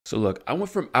So look, I went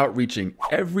from outreaching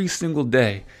every single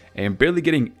day and barely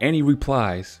getting any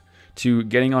replies to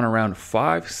getting on around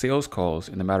 5 sales calls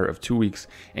in the matter of 2 weeks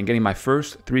and getting my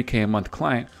first 3K a month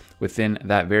client within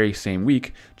that very same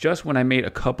week, just when I made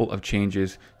a couple of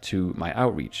changes to my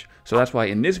outreach. So that's why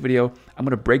in this video, I'm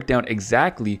gonna break down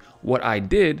exactly what I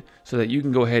did so that you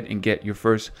can go ahead and get your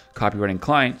first copywriting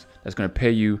client that's gonna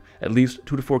pay you at least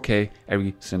 2 to 4K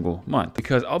every single month.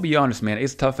 Because I'll be honest, man,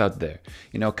 it's tough out there.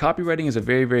 You know, copywriting is a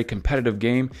very, very competitive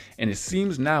game, and it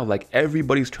seems now like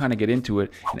everybody's trying to get into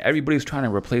it and everybody's trying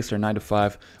to replace their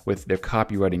 9-to-5 with their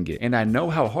copywriting gig. And I know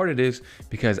how hard it is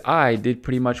because I did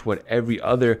pretty much what every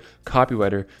other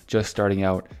copywriter just starting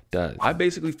out does. I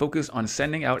basically focused on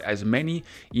sending out as many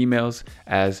emails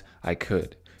as I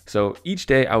could. So each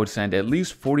day I would send at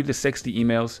least 40 to 60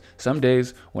 emails. Some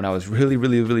days when I was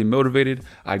really motivated,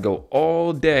 I'd go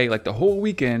all day, like the whole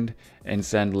weekend, and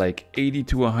send like 80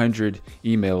 to 100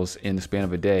 emails in the span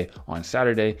of a day on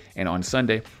Saturday and on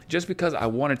Sunday, just because I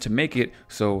wanted to make it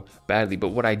so badly. But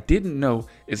what I didn't know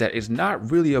is that it's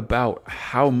not really about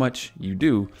how much you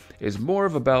do, it's more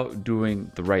of about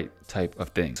doing the right type of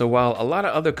thing. So while a lot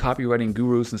of other copywriting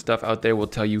gurus and stuff out there will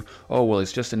tell you, oh, well,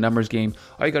 it's just a numbers game,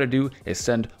 all you gotta do is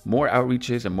send more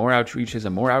outreaches and more outreaches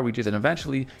and more outreaches, and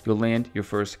eventually you'll land your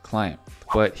first client.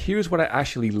 But here's what I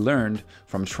actually learned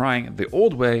from trying the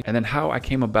old way, and then how I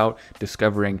came about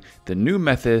discovering the new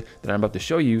method that I'm about to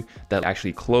show you that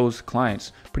actually closed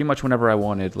clients pretty much whenever I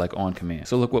wanted, like on command.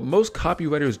 So look, what most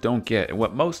copywriters don't get, and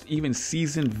what most even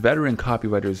seasoned veteran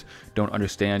copywriters don't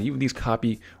understand, even these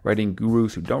copywriting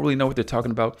gurus who don't really know what they're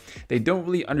talking about, they don't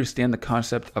really understand the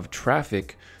concept of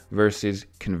traffic versus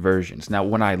conversions. Now,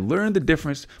 when I learned the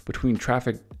difference between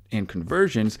traffic and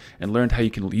conversions and learned how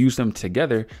you can use them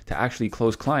together to actually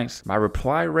close clients, my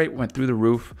reply rate went through the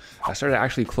roof. I started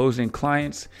actually closing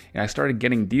clients, and I started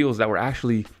getting deals that were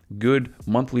actually good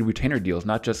monthly retainer deals,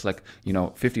 not just like, you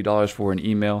know, $50 for an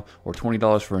email or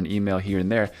 $20 for an email here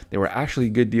and there. They were actually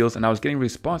good deals, and I was getting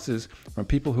responses from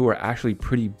people who were actually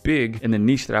pretty big in the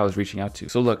niche that I was reaching out to.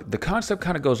 So look, the concept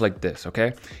kind of goes like this,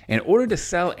 okay? In order to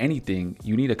sell anything,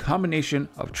 you need a combination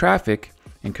of traffic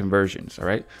and conversions, all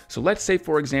right? So let's say,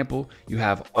 for example, you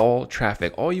have all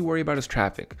traffic. All you worry about is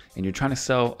traffic, and you're trying to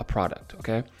sell a product,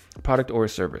 okay? A product or a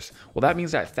service. Well, that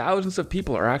means that thousands of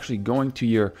people are actually going to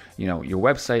your, you know, your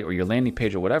website or your landing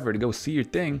page or whatever to go see your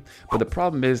thing. But the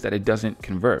problem is that it doesn't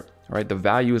convert, right? The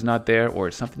value is not there, or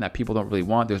it's something that people don't really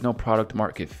want. There's no product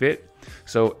market fit.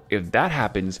 So if that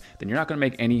happens, then you're not going to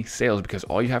make any sales because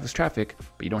all you have is traffic,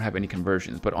 but you don't have any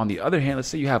conversions. But on the other hand, let's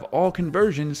say you have all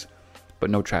conversions, but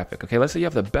no traffic. Okay, let's say you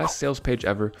have the best sales page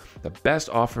ever, the best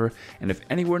offer, and if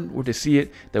anyone were to see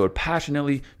it, they would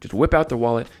passionately just whip out their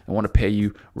wallet and want to pay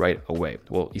you right away.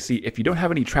 Well, you see, if you don't have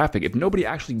any traffic, if nobody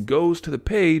actually goes to the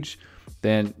page,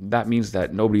 then that means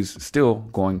that nobody's still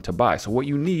going to buy. So what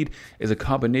you need is a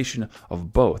combination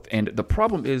of both. And the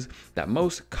problem is that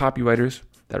most copywriters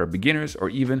that are beginners, or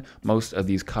even most of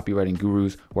these copywriting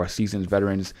gurus who are seasoned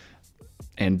veterans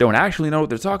and don't actually know what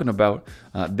they're talking about,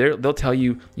 they'll tell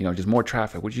you, you know, just more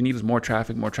traffic. What you need is more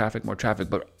traffic, more traffic, more traffic.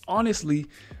 But honestly,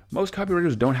 most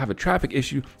copywriters don't have a traffic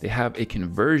issue. They have a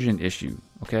conversion issue,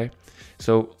 okay?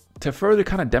 So to further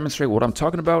kind of demonstrate what I'm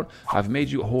talking about, I've made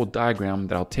you a whole diagram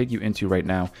that I'll take you into right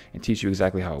now and teach you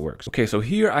exactly how it works. Okay, so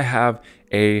here I have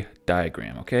a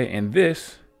diagram, okay? And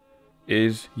this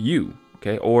is you.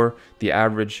 Okay, or the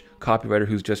average copywriter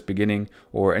who's just beginning,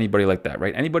 or anybody like that,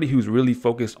 right? Anybody who's really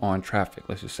focused on traffic,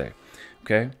 let's just say,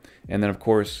 okay? And then of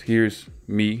course, here's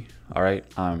me, all right?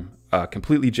 I'm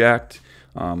completely jacked.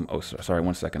 Oh, sorry,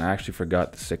 1 second. I actually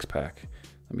forgot the 6-pack.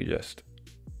 Let me just,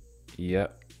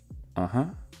 yep,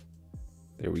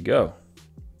 there we go.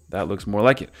 That looks more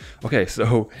like it. Okay,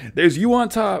 so there's you on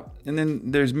top, and then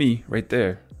there's me right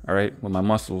there, all right, with my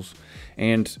muscles.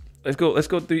 And let's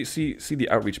go through, see the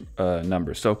outreach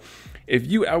numbers. So if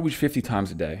you outreach 50 times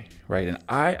a day, right, and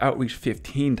I outreach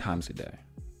 15 times a day,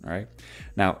 all right?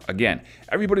 Now, again,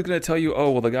 everybody's gonna tell you, oh,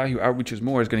 well, the guy who outreaches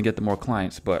more is gonna get the more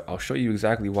clients, but I'll show you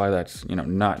exactly why that's, you know,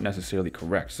 not necessarily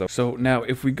correct. So now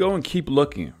if we go and keep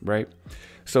looking, right?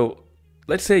 So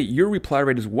let's say your reply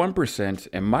rate is 1%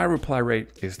 and my reply rate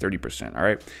is 30%, all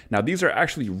right? Now, these are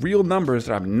actually real numbers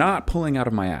that I'm not pulling out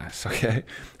of my ass, okay?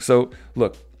 So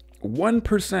look,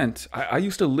 1%, I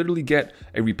used to literally get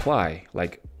a reply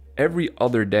like every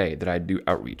other day that I do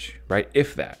outreach, right?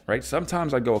 If that, right?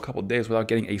 Sometimes I go a couple days without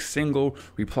getting a single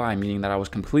reply, meaning that I was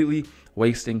completely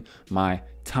wasting my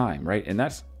time, right? And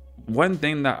that's one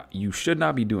thing that you should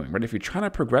not be doing, right? If you're trying to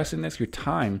progress in this, your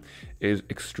time is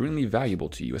extremely valuable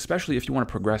to you, especially if you want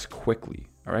to progress quickly,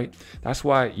 all right? That's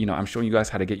why, you know, I'm showing you guys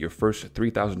how to get your first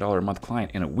 $3,000 a month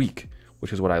client in a week.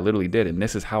 which is what I literally did. And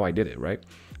this is how I did it, right?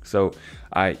 So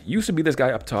I used to be this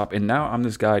guy up top, and now I'm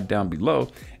this guy down below.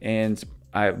 And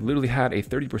I literally had a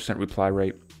 30% reply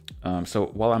rate. So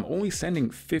while I'm only sending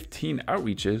 15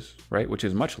 outreaches, right, which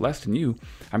is much less than you,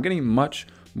 I'm getting much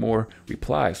more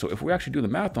replies. So if we actually do the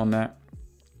math on that,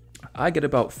 I get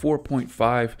about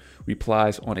 4.5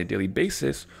 replies on a daily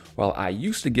basis, while I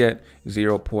used to get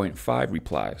 0.5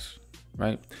 replies,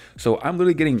 right? So I'm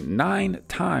literally getting 9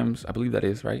 times, I believe that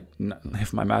is, right?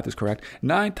 If my math is correct,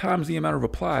 9 times the amount of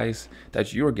replies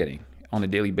that you're getting on a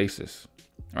daily basis.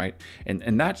 Right.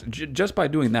 And that's just by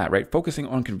doing that, right? Focusing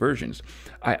on conversions,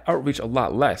 I outreach a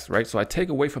lot less, right? So I take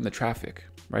away from the traffic,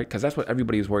 right? Because that's what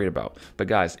everybody is worried about. But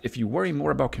guys, if you worry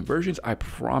more about conversions, I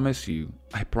promise you,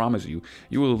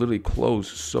 you will literally close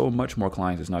so much more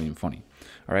clients. It's not even funny.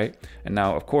 All right. And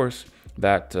now, of course,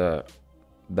 that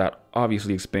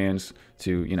obviously expands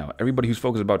to, everybody who's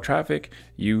focused about traffic,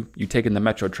 you taking the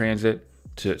Metro Transit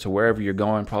to wherever you're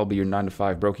going, probably your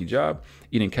 9-to-5 brokey job,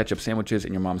 eating ketchup sandwiches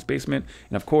in your mom's basement.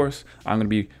 And of course, I'm going to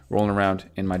be rolling around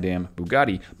in my damn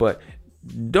Bugatti. But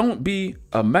don't be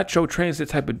a Metro Transit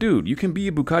type of dude. You can be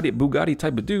a Bugatti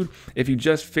type of dude if you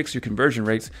just fix your conversion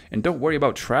rates and don't worry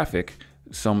about traffic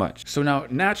so much. So now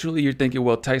naturally you're thinking,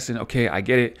 well, Tyson, okay, I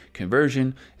get it.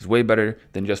 Conversion is way better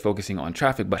than just focusing on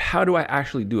traffic, but how do I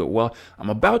actually do it? Well, I'm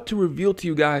about to reveal to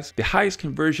you guys the highest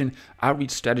conversion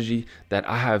outreach strategy that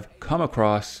I have come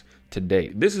across to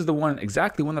date. This is the one,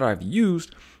 exactly one that I've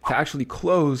used to actually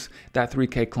close that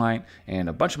 3K client and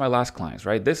a bunch of my last clients,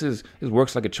 right? This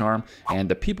works like a charm. And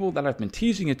the people that I've been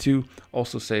teaching it to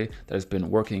also say that it's been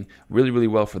working really, really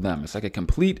well for them. It's like a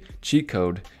complete cheat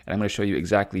code. And I'm going to show you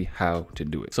exactly how to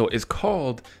do it. So it's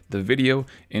called the video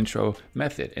intro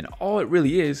method. And all it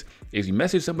really is you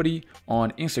message somebody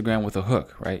on Instagram with a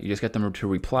hook, right? You just get them to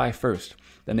reply first.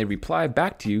 Then they reply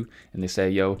back to you and they say,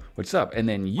 yo, what's up? And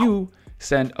then you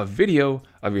send a video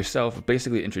of yourself,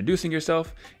 basically introducing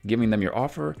yourself, giving them your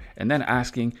offer, and then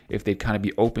asking if they'd kind of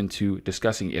be open to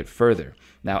discussing it further.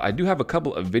 Now, I do have a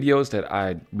couple of videos that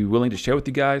I'd be willing to share with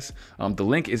you guys. The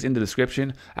link is in the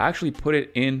description. I actually put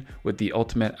it in with the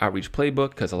Ultimate Outreach Playbook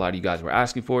because a lot of you guys were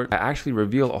asking for it. I actually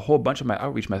reveal a whole bunch of my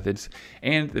outreach methods,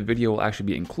 and the video will actually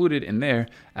be included in there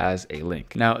as a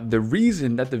link. Now, the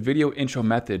reason that the video intro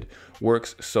method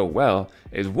works so well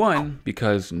is one,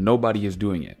 because nobody is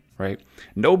doing it. Right?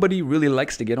 Nobody really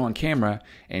likes to get on camera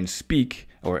and speak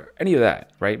or any of that,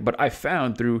 right? But I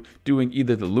found through doing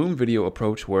either the Loom video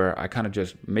approach, where I kind of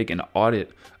just make an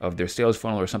audit of their sales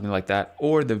funnel or something like that,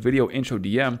 or the video intro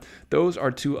DM, those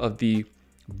are two of the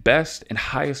best and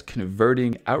highest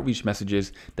converting outreach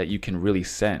messages that you can really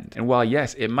send. And while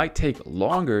yes, it might take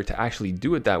longer to actually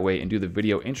do it that way and do the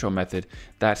video intro method,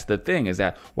 that's the thing, is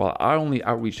that while I only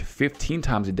outreach 15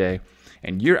 times a day,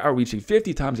 and you're outreaching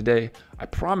 50 times a day, I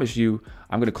promise you,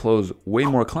 I'm gonna close way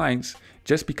more clients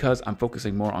just because I'm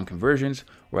focusing more on conversions,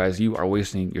 whereas you are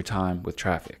wasting your time with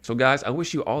traffic. So guys, I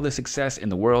wish you all the success in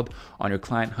the world on your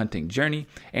client hunting journey.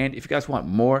 And if you guys want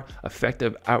more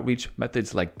effective outreach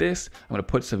methods like this, I'm gonna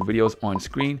put some videos on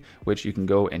screen, which you can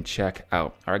go and check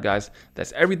out. All right, guys,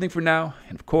 that's everything for now.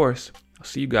 And of course, I'll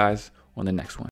see you guys on the next one.